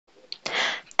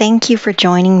Thank you for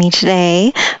joining me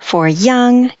today for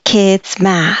Young Kids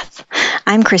Math.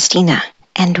 I'm Christina,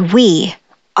 and we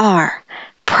are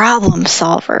problem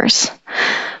solvers.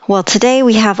 Well, today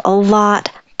we have a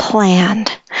lot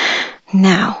planned.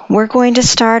 Now, we're going to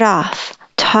start off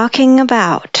talking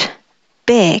about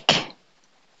big,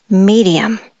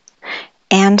 medium,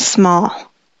 and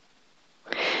small.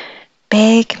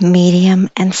 Big, medium,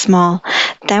 and small.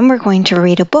 Then we're going to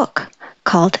read a book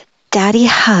called Daddy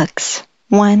Hugs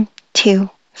 1, 2,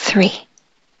 3.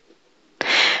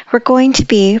 We're going to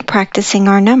be practicing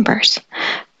our numbers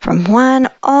from 1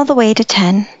 all the way to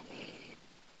 10.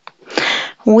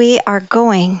 We are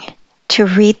going to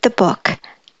read the book,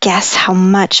 Guess How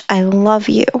Much I Love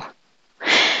You.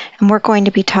 And we're going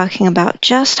to be talking about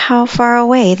just how far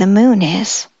away the moon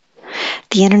is,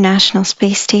 the International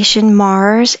Space Station,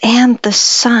 Mars, and the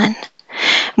sun.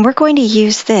 And we're going to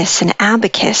use this, an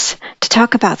abacus, to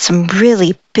talk about some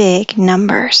really big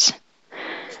numbers.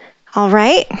 All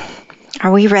right,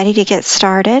 are we ready to get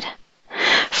started?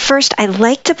 First, I'd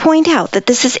like to point out that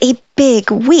this is a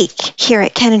big week here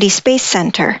at Kennedy Space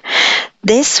Center.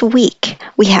 This week,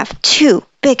 we have 2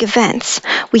 big events.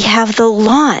 We have the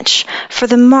launch for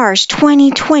the Mars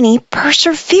 2020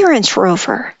 Perseverance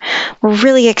rover. We're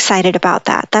really excited about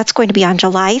that. That's going to be on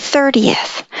July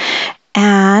 30th.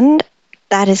 And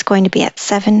that is going to be at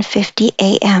 7:50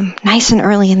 a.m., nice and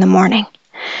early in the morning.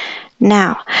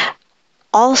 Now,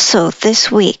 also this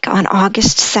week on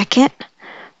August 2nd,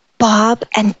 Bob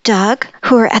and Doug,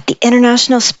 who are at the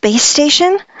International Space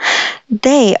Station,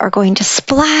 they are going to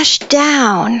splash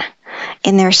down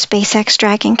in their SpaceX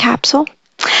Dragon capsule,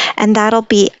 and that'll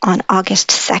be on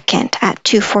August 2nd at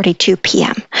 2:42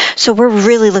 p.m. So we're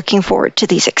really looking forward to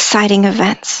these exciting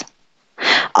events.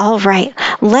 All right,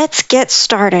 let's get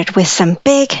started with some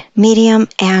big, medium,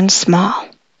 and small.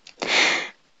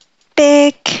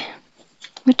 Big.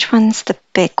 Which one's the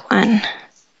big one?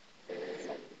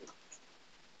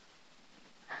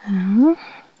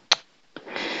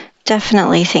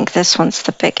 Definitely think this one's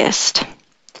the biggest.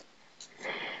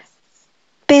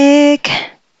 Big,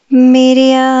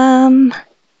 medium,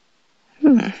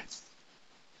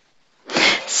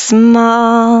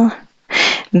 small,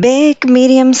 big,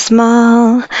 medium,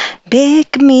 small,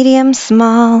 big, medium,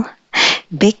 small,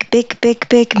 big, big, big,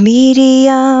 big,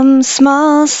 medium,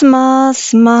 small, small,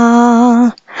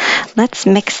 small. Let's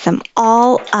mix them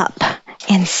all up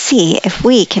and see if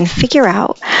we can figure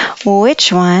out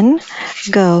which one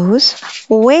goes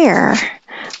where.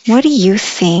 What do you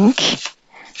think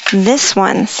this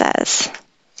one says?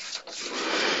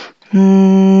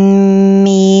 Medium.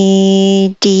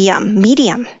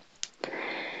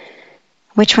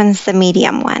 Which one's the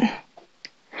medium one?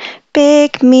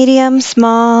 Big, medium,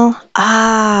 small.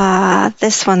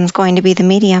 This one's going to be the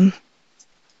medium.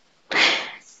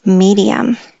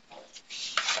 Medium.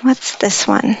 What's this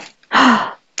one?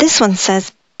 This one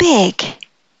says big.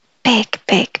 Big,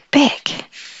 big, big.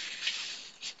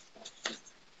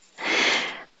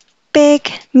 Big,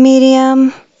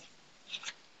 medium,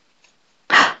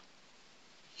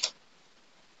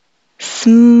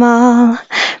 small,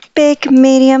 big,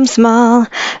 medium, small,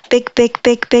 big, big,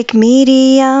 big, big,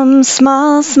 medium,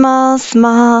 small, small,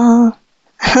 small.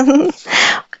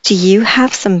 Do you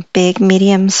have some big,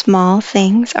 medium, small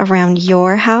things around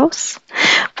your house?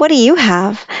 What do you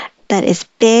have that is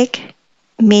big,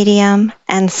 medium,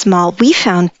 and small? We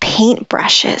found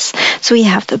paintbrushes. So we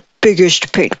have the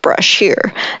biggest paintbrush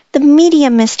here, the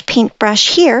mediumest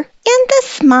paintbrush here, and the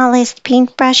smallest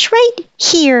paintbrush right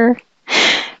here.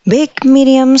 Big,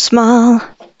 medium, small.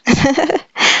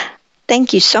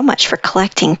 Thank you so much for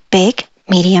collecting big,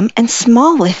 medium, and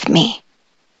small with me.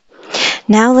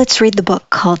 Now let's read the book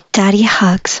called Daddy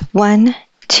Hugs 1,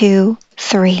 2,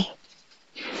 3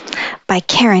 by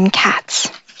Katz.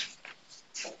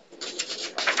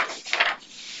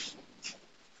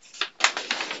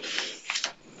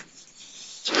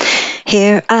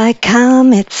 Here I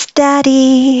come, it's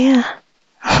Daddy.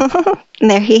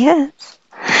 There he is.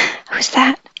 Who's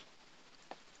that?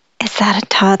 Is that a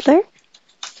toddler?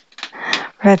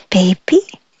 Or a baby?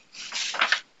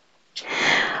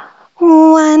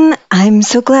 1, I'm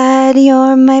so glad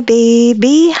you're my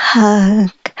baby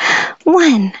hug.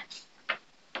 1.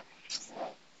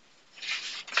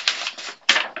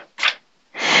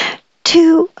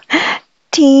 2,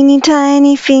 teeny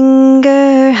tiny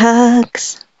finger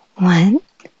hugs. 1,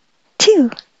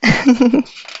 2.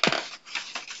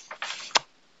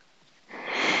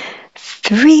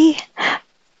 3,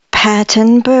 pat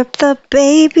and burp the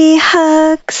baby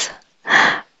hugs.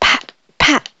 Pat,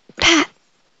 pat, pat.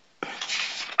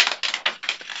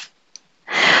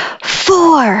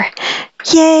 4,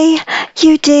 yay,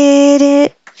 you did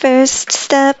it. First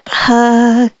step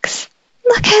hugs.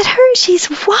 Look at her, she's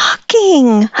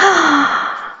walking. 4.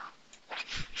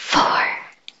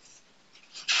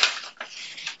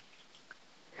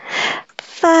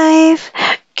 5.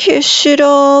 Kiss it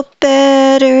all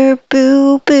better,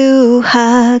 boo-boo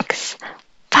hugs.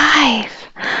 5.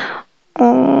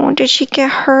 Oh, did she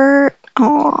get hurt?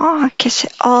 Oh, kiss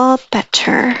it all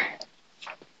better.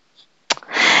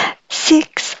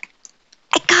 6.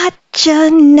 I gotcha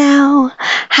now.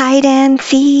 Hide and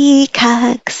seek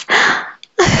hugs.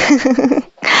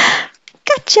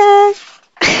 Gotcha.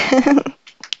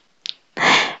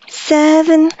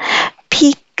 7.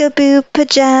 Peekaboo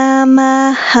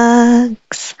pajama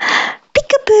hugs.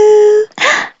 Peekaboo.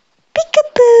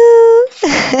 Peekaboo.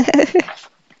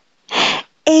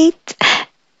 8.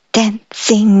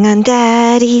 Dancing on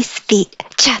daddy's feet.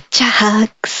 Cha-cha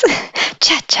hugs.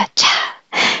 Cha-cha-cha.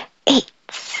 8.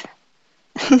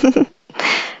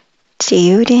 Do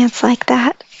you dance like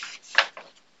that?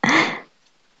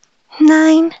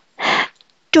 9.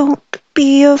 Don't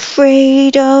be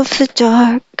afraid of the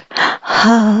dark.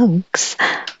 Hugs.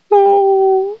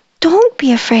 Oh, don't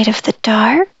be afraid of the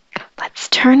dark. Let's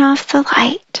turn off the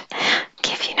light.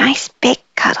 Give you nice big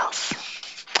cuddles.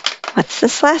 What's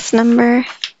this last number?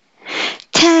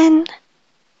 10.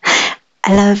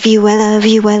 I love you, I love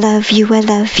you, I love you, I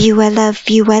love you, I love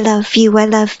you, I love you, I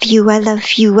love you, I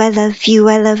love you, I love you,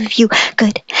 I love you.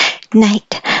 Good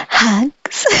night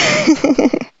hugs.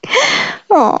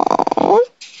 Aww.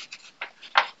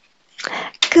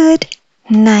 Good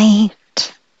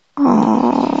night.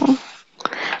 Oh,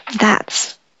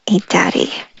 that's a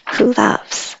daddy who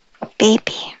loves a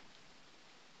baby.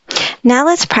 Now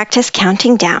let's practice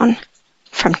counting down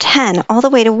from 10 all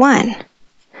the way to 1.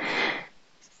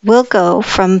 We'll go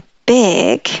from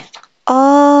big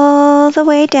all the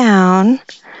way down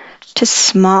to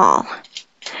small.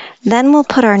 Then we'll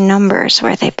put our numbers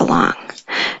where they belong.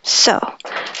 So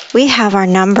we have our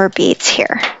number beads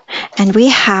here, and we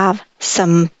have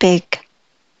some big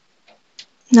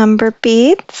number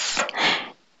beads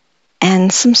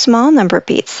and some small number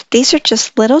beads. These are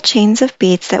just little chains of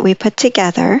beads that we put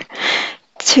together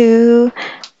to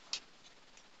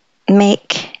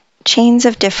make chains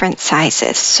of different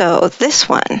sizes. So this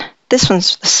one's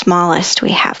the smallest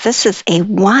we have. This is a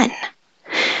 1.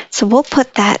 So we'll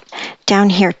put that down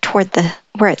here toward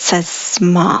where it says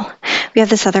small. We have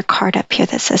this other card up here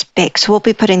that says big. So we'll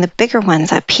be putting the bigger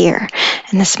ones up here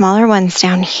and the smaller ones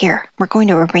down here. We're going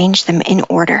to arrange them in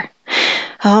order.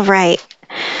 All right.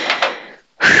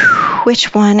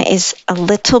 Which one is a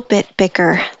little bit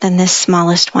bigger than this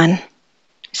smallest one?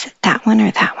 Is it that one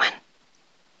or that one?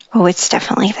 Oh, it's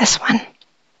definitely this one.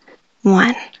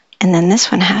 1. And then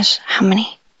this one has how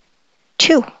many?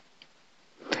 2.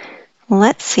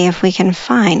 Let's see if we can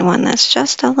find one that's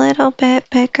just a little bit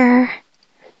bigger.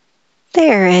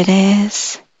 There it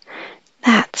is.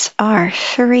 That's our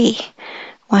 3.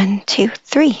 1, 2,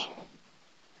 3.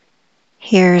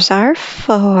 Here's our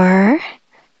 4.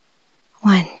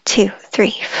 1, 2,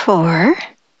 3, 4.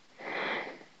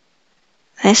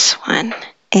 This one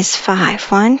is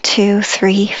 5. 1, 2,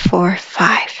 3, 4,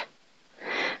 5.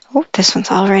 Oh, this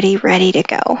one's already ready to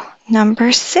go.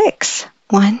 Number 6.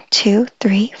 1, 2,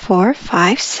 3, 4,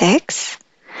 5, 6.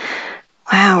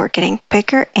 Wow, we're getting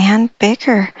bigger and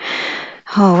bigger.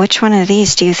 Oh, which one of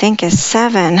these do you think is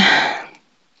 7? I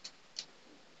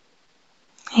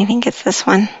think it's this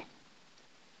one.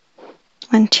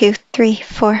 1, 2, 3,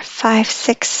 4, 5,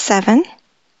 6, 7.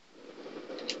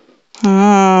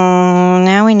 Oh,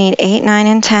 now we need 8, 9,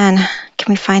 and 10. Can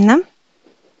we find them?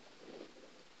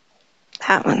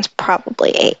 That one's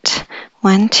probably 8.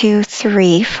 1, 2,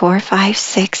 3, 4, 5,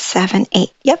 6, 7, 8.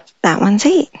 Yep, that one's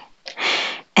 8.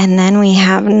 And then we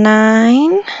have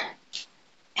 9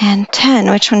 and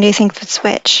 10. Which one do you think fits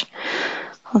which?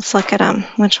 Let's look at them.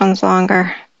 Which one's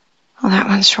longer? Oh, that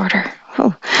one's shorter.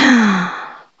 Oh.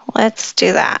 Let's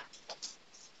do that.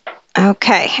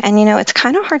 Okay, and it's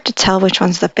kind of hard to tell which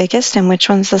one's the biggest and which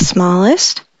one's the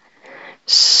smallest.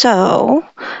 So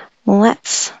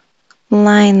let's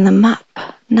line them up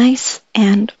nice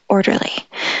and orderly.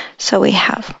 So we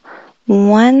have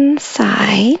one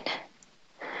side,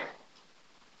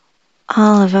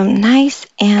 all of them nice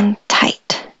and tight.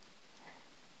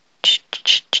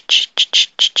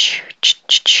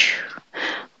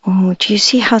 Oh, do you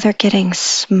see how they're getting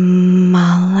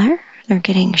smaller? They're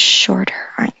getting shorter,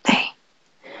 aren't they?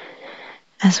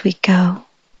 As we go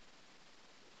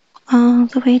all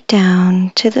the way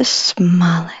down to the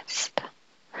smallest.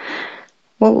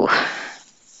 Whoa.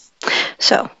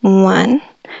 So 1,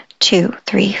 2,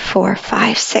 3, 4,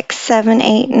 5, 6, 7,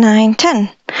 8, 9, 10.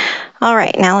 All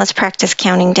right, now let's practice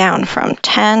counting down from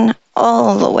 10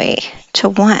 all the way to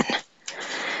 1.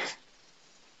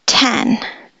 10,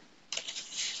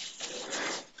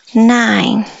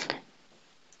 9,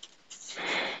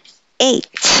 8,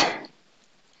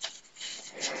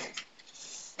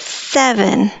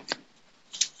 7,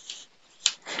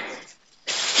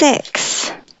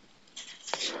 6,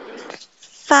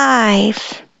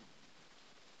 5,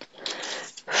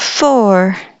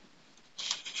 4,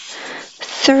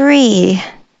 3,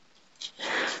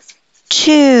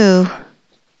 2,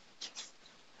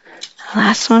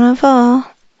 last one of all,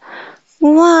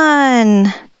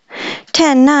 1.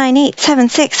 10, 9, 8, 7,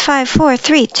 6, 5, 4,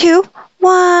 3, 2,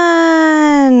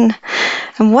 1.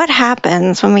 And what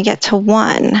happens when we get to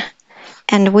 1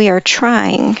 and we are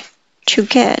trying to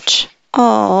get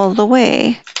all the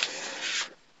way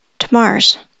to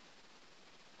Mars?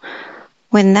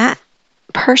 When that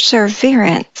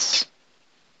Perseverance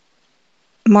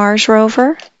Mars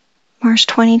rover, Mars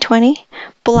 2020,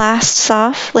 blasts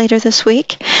off later this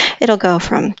week, it'll go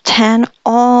from 10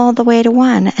 all the way to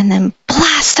 1 and then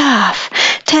blast off.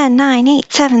 10, 9,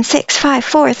 8, 7, 6, 5,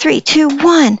 4, 3, 2,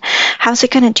 1. How's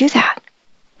it going to do that?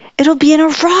 It'll be in a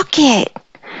rocket.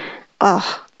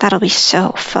 Oh, that'll be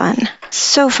so fun.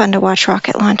 So fun to watch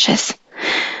rocket launches.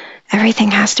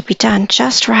 Everything has to be done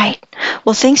just right.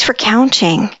 Well, thanks for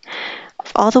counting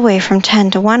all the way from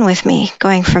 10 to 1 with me,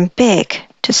 going from big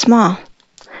to small.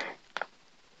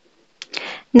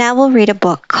 Now we'll read a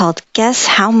book called Guess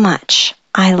How Much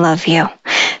I Love You.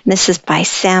 This is by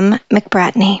Sam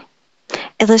McBratney,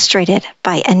 illustrated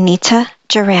by Anita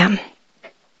Jeram.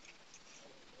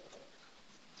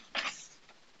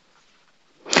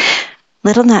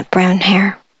 Little Nut Brown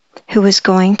Hair, who was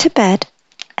going to bed,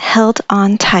 held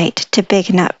on tight to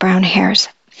Big Nut Brown Hair's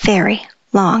very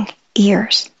long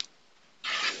ears.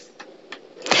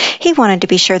 He wanted to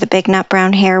be sure the Big Nut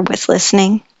Brown Hair was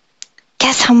listening.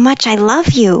 "Guess how much I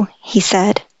love you," he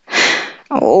said.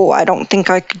 "Oh, I don't think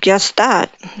I could guess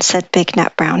that," said Big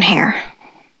Nut Brown Hair.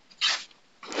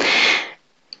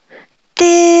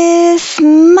 "This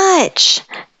much,"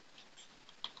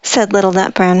 said Little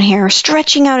Nut Brown Hair,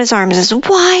 stretching out his arms as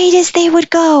wide as they would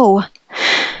go.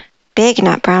 Big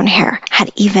Nut Brown Hair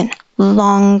had even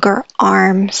longer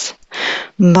arms.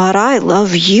 "But I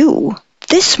love you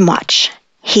this much,"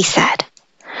 he said.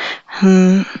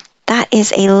 That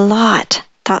is a lot,"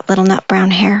 thought Little Nut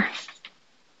Brown Hair.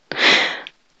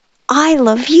 "I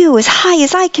love you as high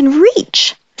as I can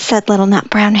reach," said Little Nut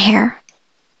Brown Hair.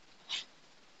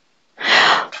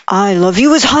 "I love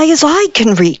you as high as I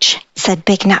can reach," said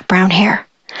Big Nut Brown Hair.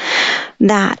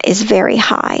 "That is very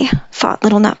high," thought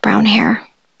Little Nut Brown Hair.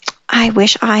 "I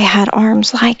wish I had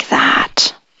arms like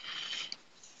that."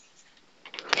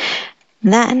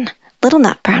 Then Little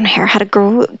Nut Brown Hair had a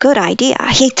good idea.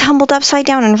 He tumbled upside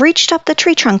down and reached up the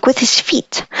tree trunk with his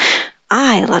feet.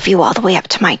 "I love you all the way up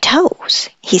to my toes,"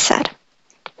 he said.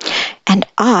 "And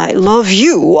I love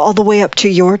you all the way up to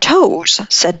your toes,"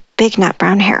 said Big Nut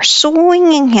Brown Hair,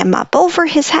 swinging him up over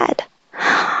his head.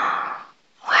 Wow.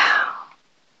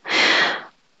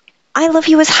 "I love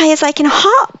you as high as I can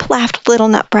hop," laughed Little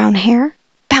Nut Brown Hair,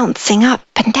 bouncing up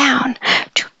and down.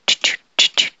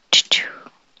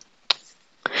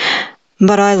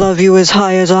 "But I love you as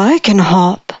high as I can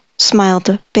hop," smiled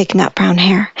the Big Nut Brown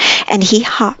Hair, and he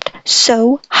hopped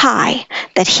so high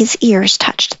that his ears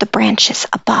touched the branches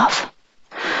above.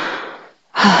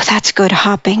 "Oh, that's good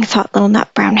hopping," thought Little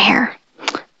Nut Brown Hair.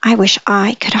 "I wish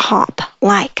I could hop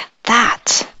like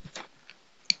that."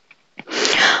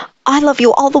 "I love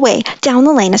you all the way down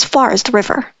the lane as far as the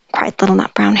river," cried Little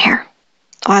Nut Brown Hair.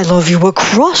 "I love you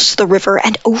across the river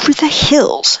and over the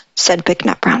hills," said Big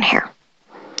Nut Brown Hair.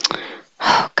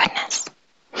 Oh, goodness.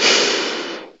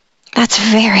 "That's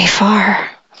very far,"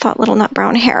 thought Little Nut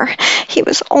Brown Hair. He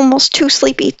was almost too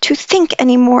sleepy to think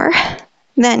anymore.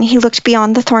 Then he looked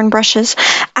beyond the thorn bushes,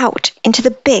 out into the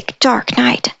big, dark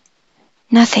night.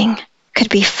 Nothing could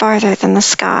be farther than the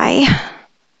sky.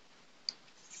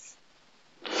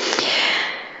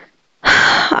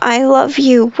 "I love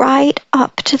you right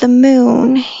up to the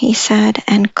moon," he said,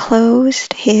 and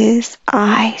closed his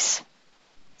eyes.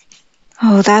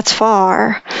 "Oh, that's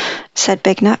far," said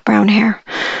Big Nut Brown Hair.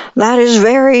 "That is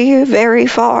very, very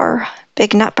far."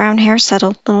 Big Nut Brown Hair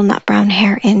settled Little Nut Brown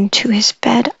Hair into his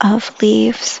bed of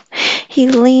leaves. He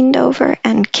leaned over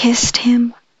and kissed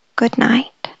him good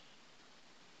night.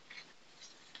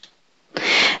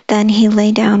 Then he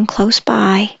lay down close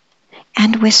by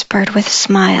and whispered with a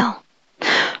smile,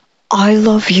 "I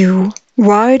love you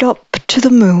right up to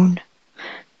the moon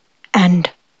and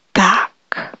back."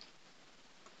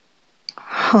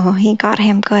 Oh, he got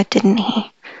him good, didn't he?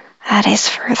 That is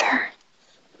further.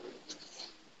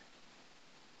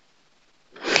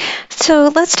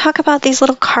 So let's talk about these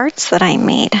little cards that I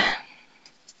made.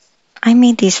 I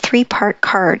made these 3-part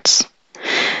cards.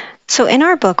 So in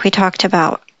our book, we talked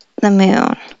about the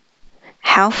moon,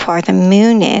 how far the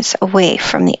moon is away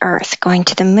from the Earth, going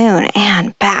to the moon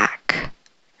and back.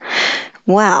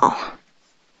 Well,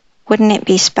 wouldn't it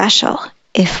be special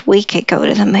if we could go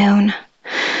to the moon?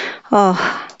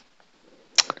 Oh,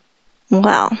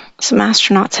 well, some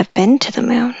astronauts have been to the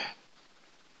moon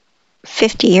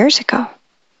 50 years ago.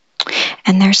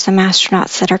 And there's some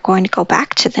astronauts that are going to go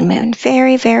back to the moon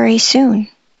very, very soon.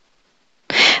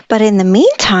 But in the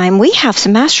meantime, we have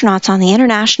some astronauts on the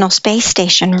International Space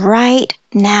Station right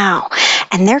now,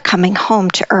 and they're coming home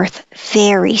to Earth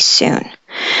very soon.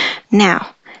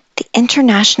 Now, the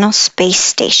International Space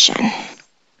Station.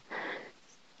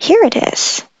 Here it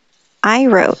is. I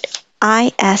wrote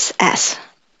ISS.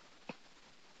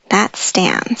 That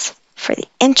stands for the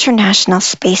International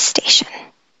Space Station.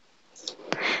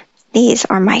 These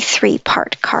are my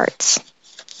 3-part cards.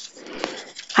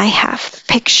 I have the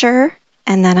picture,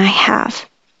 and then I have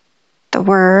the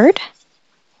word,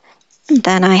 and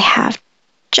then I have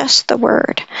just the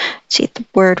word. See the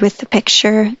word with the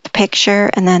picture,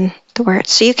 and then the word.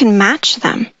 So you can match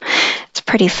them. It's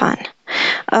pretty fun.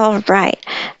 All right.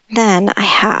 Then I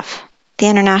have the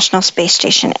International Space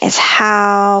Station is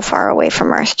how far away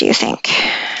from Earth do you think?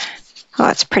 Oh,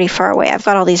 it's pretty far away. I've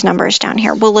got all these numbers down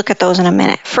here. We'll look at those in a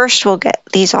minute. First, we'll get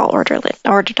these all ordered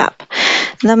up.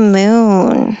 The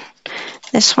moon.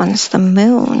 This one's the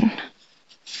moon.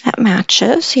 That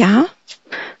matches, yeah.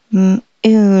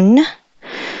 Moon.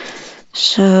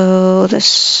 So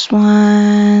this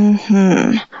one,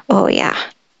 oh yeah.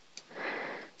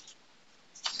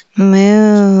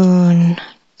 Moon.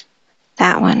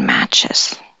 That one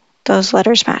matches. Those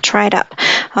letters match right up.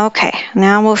 Okay,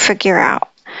 now we'll figure out.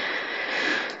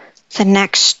 The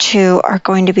next 2 are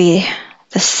going to be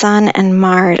the sun and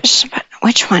Mars. But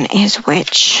which one is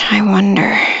which? I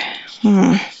wonder.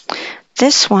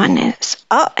 This one is,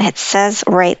 it says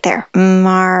right there,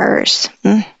 Mars.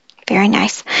 Very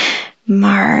nice.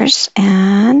 Mars.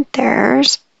 And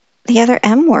there's the other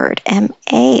M word,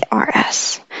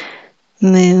 M-A-R-S.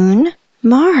 Moon,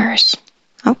 Mars.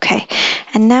 Okay.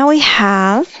 And now we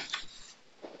have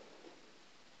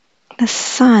the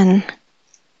sun.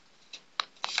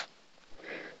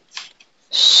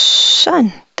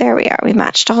 Sun. There we are. We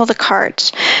matched all the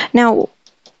cards. Now,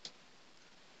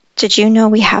 did you know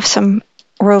we have some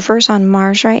rovers on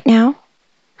Mars right now?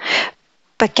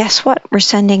 But guess what? We're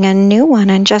sending a new one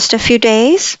in just a few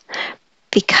days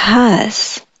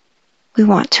because we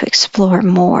want to explore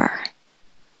more.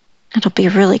 It'll be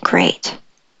really great.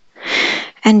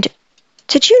 And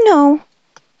did you know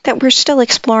that we're still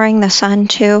exploring the sun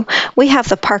too? We have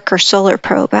the Parker Solar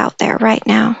Probe out there right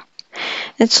now.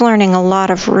 It's learning a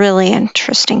lot of really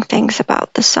interesting things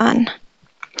about the sun.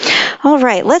 All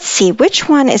right, let's see. Which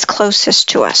one is closest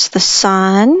to us, the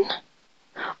sun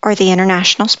or the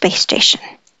International Space Station?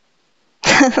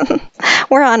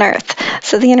 We're on Earth,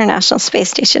 so the International Space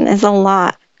Station is a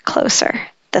lot closer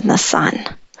than the sun.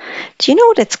 Do you know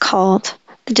what it's called?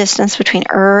 The distance between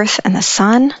Earth and the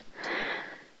sun?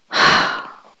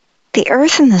 The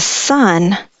Earth and the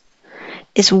sun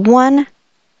is 1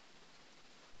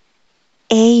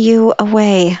 AU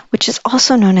away, which is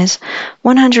also known as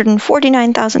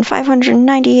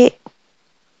 149,598.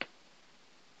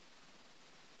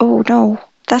 Oh no,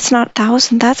 that's not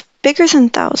 1,000. That's bigger than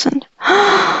 1,000.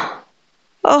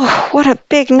 Oh, what a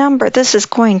big number. This is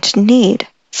going to need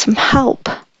some help.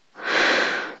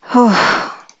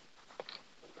 Oh,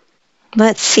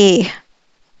 let's see.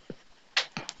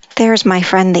 There's my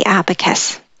friend, the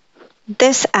abacus.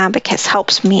 This abacus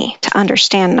helps me to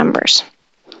understand numbers.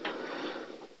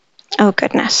 Oh,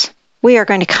 goodness. We are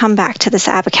going to come back to this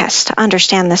abacus to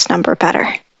understand this number better.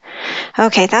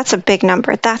 Okay, that's a big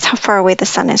number. That's how far away the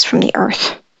sun is from the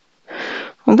Earth.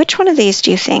 Well, which one of these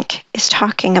do you think is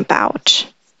talking about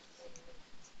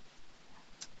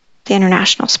the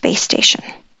International Space Station?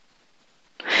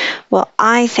 Well,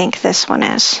 I think this one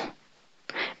is,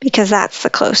 because that's the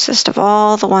closest of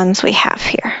all the ones we have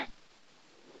here.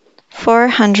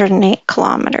 408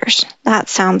 kilometers. That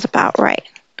sounds about right.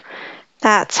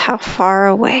 That's how far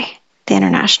away the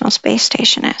International Space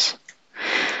Station is.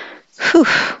 Whew.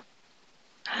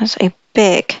 That's a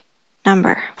big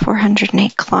number,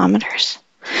 408 kilometers.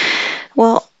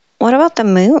 Well, what about the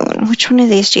moon? Which one of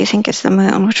these do you think is the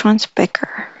moon? Which one's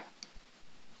bigger?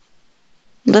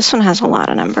 This one has a lot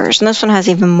of numbers, and this one has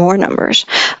even more numbers.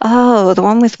 Oh, the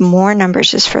one with more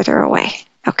numbers is further away.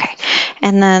 Okay.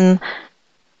 And then,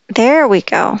 there we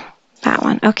go. That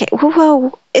one. Okay.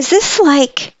 Whoa. Is this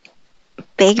like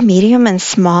big, medium, and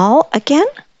small again?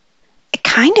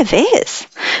 kind of is.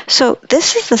 So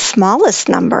this is the smallest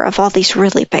number of all these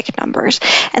really big numbers,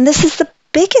 and this is the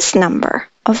biggest number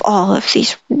of all of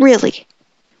these really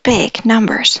big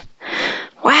numbers.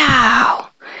 Wow!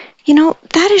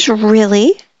 That is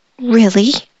really,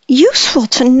 really useful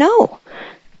to know.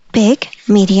 Big,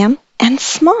 medium, and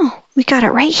small. We got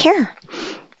it right here.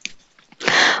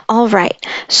 All right,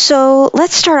 so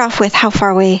let's start off with how far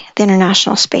away the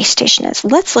International Space Station is.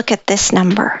 Let's look at this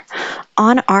number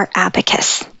on our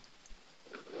abacus.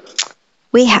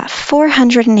 We have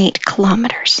 408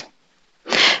 kilometers.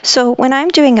 So when I'm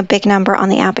doing a big number on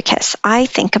the abacus, I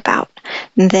think about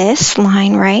this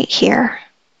line right here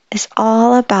is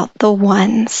all about the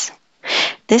ones.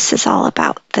 This is all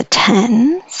about the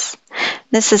tens.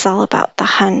 This is all about the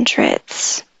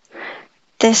hundreds.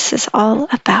 This is all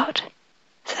about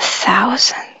the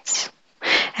thousands.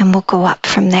 And we'll go up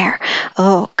from there.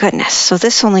 Oh, goodness. So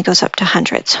this only goes up to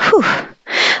hundreds. Whew.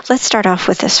 Let's start off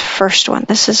with this first one.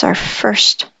 This is our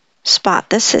first spot.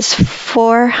 This is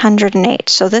 408.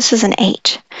 So this is an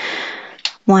 8.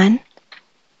 1,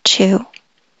 2,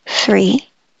 3,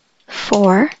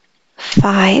 4,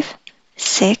 5,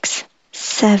 6,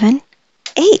 7,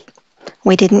 8.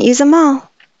 We didn't use them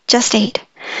all. Just 8.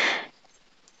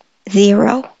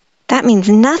 0. That means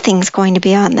nothing's going to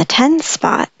be on the 10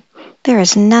 spot. There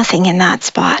is nothing in that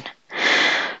spot.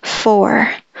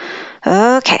 4.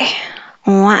 Okay.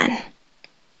 1,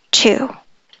 2,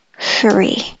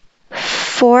 3,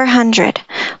 400,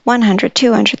 100,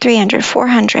 200, 300,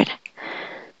 400,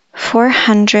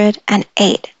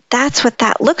 408. That's what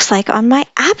that looks like on my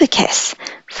abacus.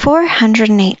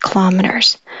 408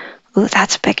 kilometers. Ooh,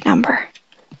 that's a big number.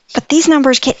 But these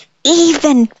numbers get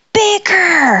even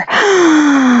bigger.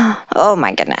 Oh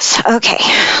my goodness. Okay,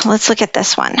 let's look at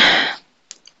this one.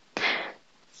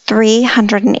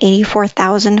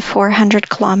 384,400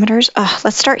 kilometers. Oh,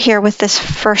 let's start here with this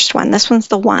first one. This one's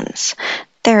the ones.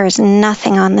 There is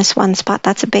nothing on this one spot.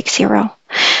 That's a big 0.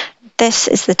 This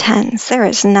is the tens. There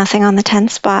is nothing on the 10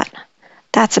 spot.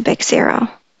 That's a big 0.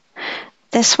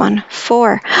 This one,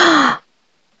 4.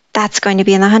 That's going to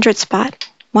be in the 100 spot.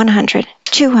 100,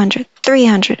 200,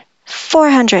 300,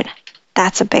 400.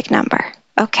 That's a big number.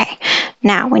 Okay,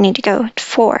 now we need to go to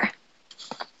 4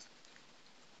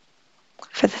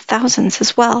 for the thousands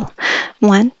as well.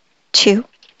 1, 2,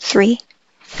 3,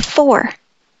 4.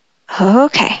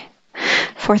 Okay,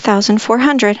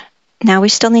 4,400. Now we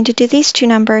still need to do these two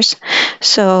numbers.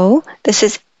 So this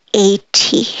is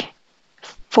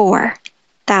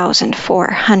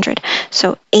 84,400.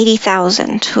 So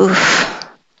 80,000. Oof.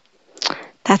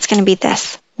 That's going to be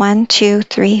this. 1, 2,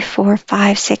 3, 4,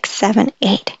 5, 6, 7,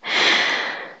 8.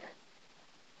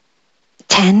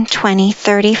 10, 20,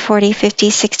 30, 40, 50,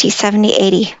 60, 70,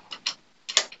 80.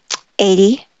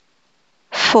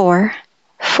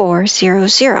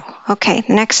 84,400. Okay,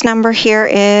 next number here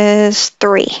is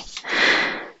 3.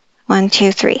 1,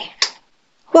 2, 3.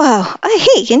 Whoa,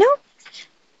 hey,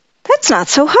 that's not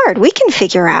so hard. We can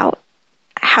figure out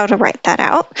how to write that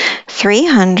out.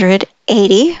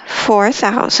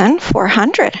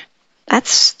 384,400.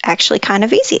 That's actually kind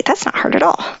of easy. That's not hard at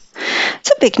all.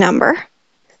 It's a big number.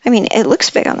 I mean, it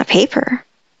looks big on the paper,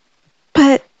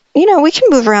 but, we can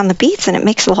move around the beats and it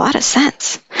makes a lot of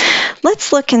sense.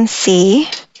 Let's look and see.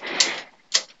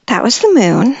 That was the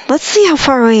moon. Let's see how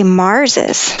far away Mars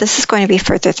is. This is going to be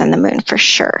further than the moon for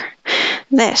sure.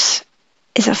 This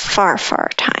is a far, far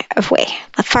away.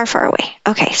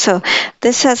 Okay, so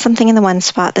this has something in the 1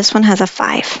 spot. This one has a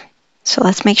 5. So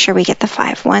let's make sure we get the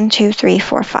 5. 1, 2, 3,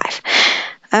 4, 5.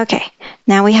 Okay,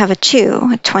 now we have a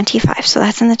 2, a 25. So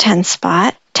that's in the 10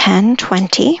 spot. 10,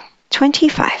 20,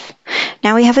 25.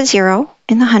 Now we have a 0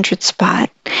 in the 100 spot.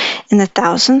 In the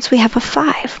thousands, we have a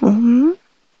 5.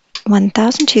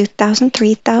 1,000, 2,000,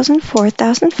 3,000,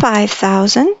 4,000,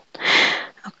 5,000.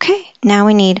 Okay, now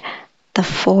we need the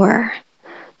 4.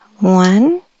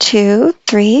 1, 2,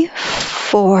 3,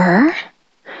 4.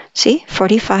 See,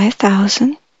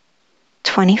 45,000,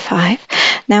 25.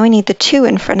 Now we need the 2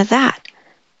 in front of that.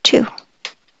 2.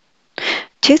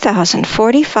 2,000,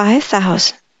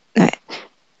 45,000,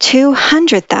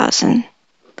 200,000,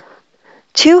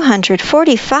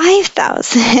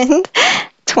 245,000,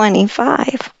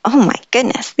 25. Oh my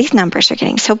goodness, these numbers are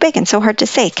getting so big and so hard to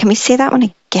say. Can we say that one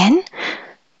again?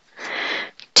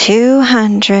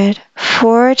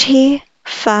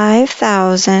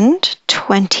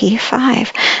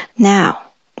 245,025. Now,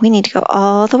 we need to go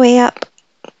all the way up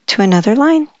to another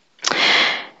line.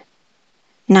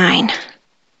 9.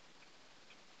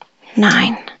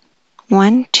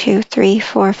 1, 2, 3,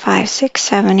 4, 5, 6,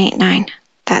 7, 8, 9.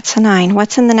 That's a 9.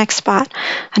 What's in the next spot?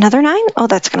 Another 9? Oh,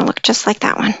 that's going to look just like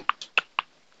that one.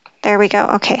 There we go.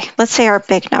 Okay, let's say our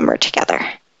big number together.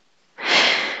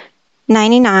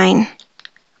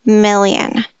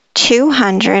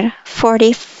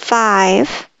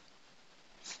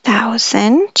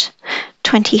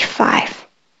 99,245,025.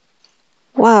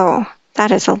 Whoa,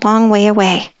 that is a long way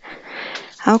away.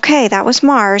 Okay, that was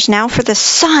Mars. Now for the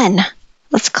sun.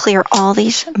 Let's clear all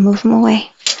these, move them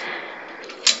away.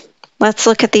 Let's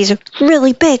look at these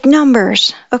really big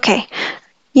numbers. Okay,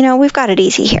 we've got it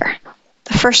easy here.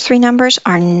 The first three numbers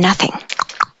are nothing.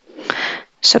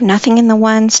 So nothing in the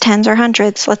ones, tens, or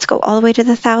hundreds. Let's go all the way to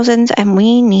the thousands, and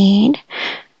we need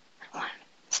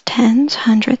tens,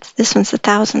 hundreds. This one's the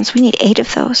thousands. We need 8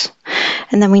 of those.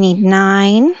 And then we need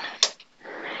 9.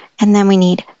 And then we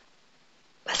need,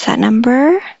 what's that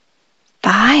number?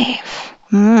 5.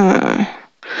 1,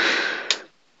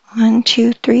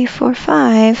 2, 3, 4,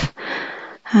 5.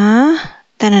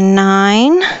 Then a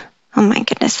 9. Oh my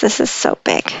goodness, this is so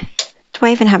big. Do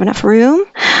I even have enough room?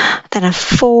 Then a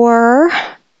 4.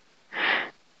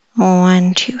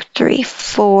 1, 2, 3,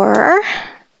 4.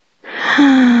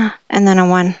 And then a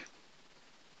 1.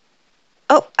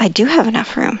 Oh, I do have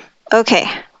enough room. Okay.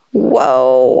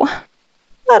 Whoa.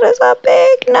 That is a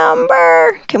big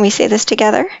number. Can we say this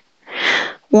together?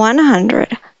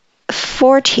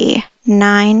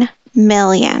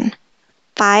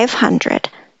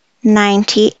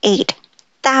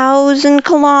 149,598,000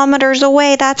 kilometers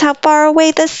away. That's how far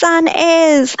away the sun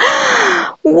is.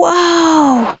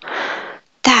 Whoa.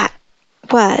 That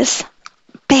was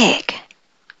big.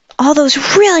 All those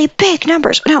really big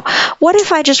numbers. Now, what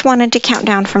if I just wanted to count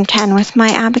down from 10 with my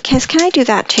abacus? Can I do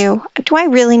that too? Do I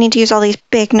really need to use all these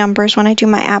big numbers when I do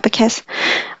my abacus?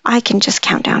 I can just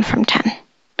count down from 10.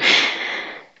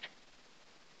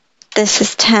 This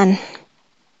is 10.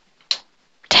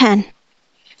 10,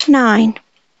 9,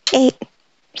 8,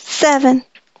 7,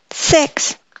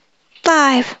 6,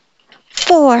 5,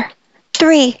 4,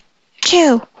 3,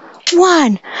 2,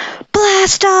 1.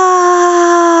 Blast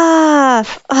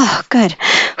off! Oh, good.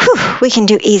 Whew, we can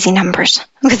do easy numbers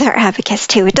with our abacus,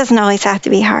 too. It doesn't always have to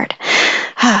be hard.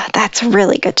 That's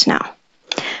really good to know.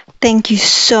 Thank you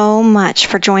so much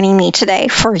for joining me today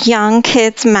for Young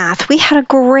Kids Math. We had a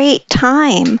great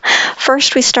time.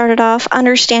 First, we started off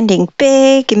understanding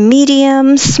big,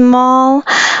 medium, small.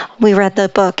 We read the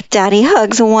book Daddy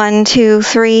Hugs 1, 2,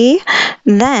 3.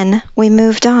 Then we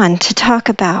moved on to talk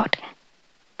about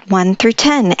 1 through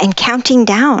 10 and counting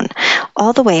down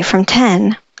all the way from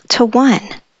 10 to 1.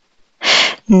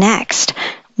 Next,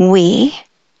 we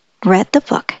read the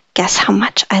book Guess How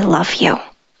Much I Love You.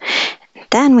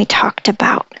 Then we talked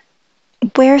about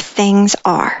where things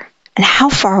are and how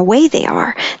far away they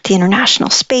are. The International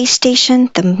Space Station,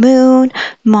 the moon,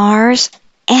 Mars,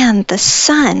 and the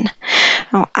sun.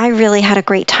 Oh, I really had a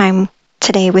great time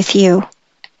today with you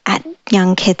at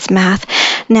Young Kids Math.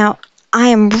 Now, I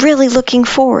am really looking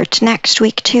forward to next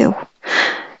week, too.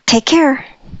 Take care.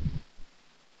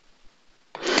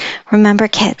 Remember,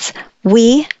 kids,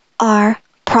 we are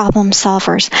problem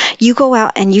solvers. You go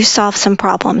out and you solve some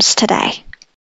problems today.